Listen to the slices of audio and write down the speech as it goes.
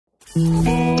We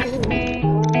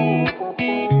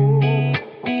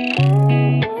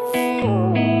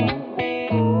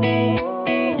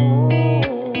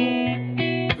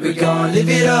gon' live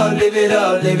it up, live it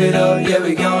up, live it up. Yeah,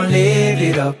 we gon' live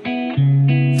it up.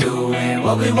 Doing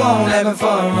what we want, having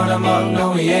fun, run amok.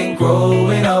 No, we ain't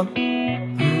growing up.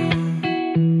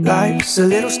 Life's a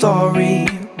little story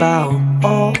about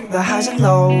all the highs and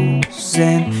lows,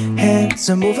 and heads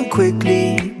are moving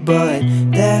quickly, but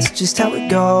that's just how it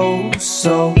goes.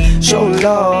 So show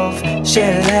love,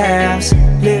 share laughs,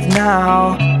 live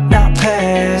now, not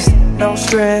past. No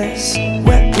stress,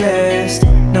 we're blessed,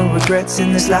 no regrets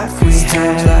in this life we have.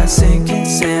 Times like sinking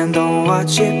sand, don't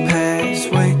watch it pass.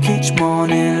 Wake each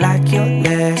morning like your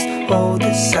last. Hold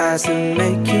the sides to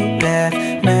make you laugh.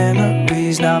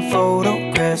 Memories, not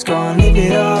photographs. Gonna live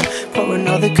it up, pour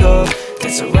another cup.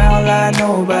 Dance around like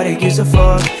nobody gives a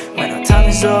fuck. When our time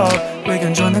is up, we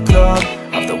gon' join the club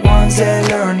of the ones that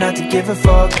learn not to give a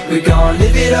fuck. We gon'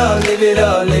 live it up, live it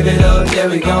up, live it up. Yeah,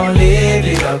 we gon' live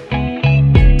it up.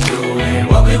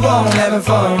 What we want, having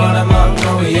fun, run amok.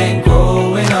 No, we ain't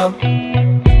growing up.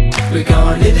 We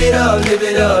gon' live it up, live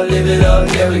it up, live it up.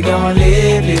 Yeah, we gon'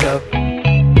 live it up.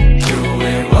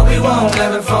 Doing what we want,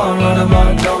 having fun, run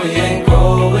amok. No, we ain't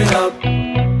growing up.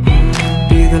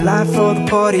 Be the life for the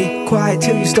party, quiet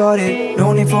till you started.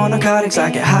 No need for narcotics,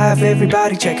 I get high of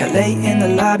everybody. Check out Leighton in the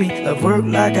lobby, love work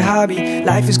like a hobby.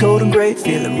 Life is golden great,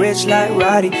 feeling rich like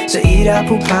Roddy. So eat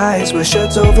apple pies, wear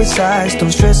shirts oversized.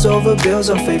 Don't stress over bills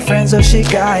or fake friends or shit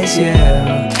guys,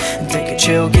 yeah. And take a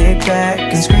chill, get back,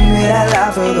 and scream it out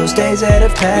loud for those days that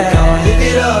have passed. We gon' live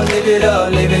it up, live it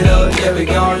up, live it up. Yeah, we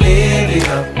gon' live it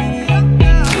up.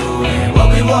 Doing what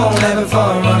we want, having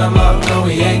fun, run amok. No,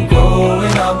 we ain't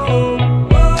growing up.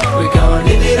 We gon'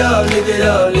 live it up, live it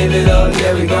up, live it up.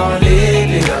 Yeah, we gon'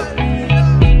 live it up.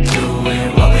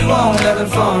 Doing what we want, having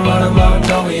fun, run amok.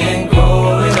 No, we ain't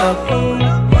growing up.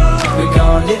 We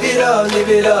gon' live it up, live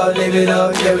it up, live it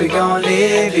up. Yeah, we gon'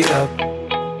 live it up.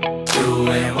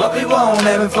 Doing what we want,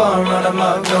 having fun, run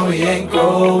amok. No, we ain't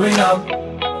growing up.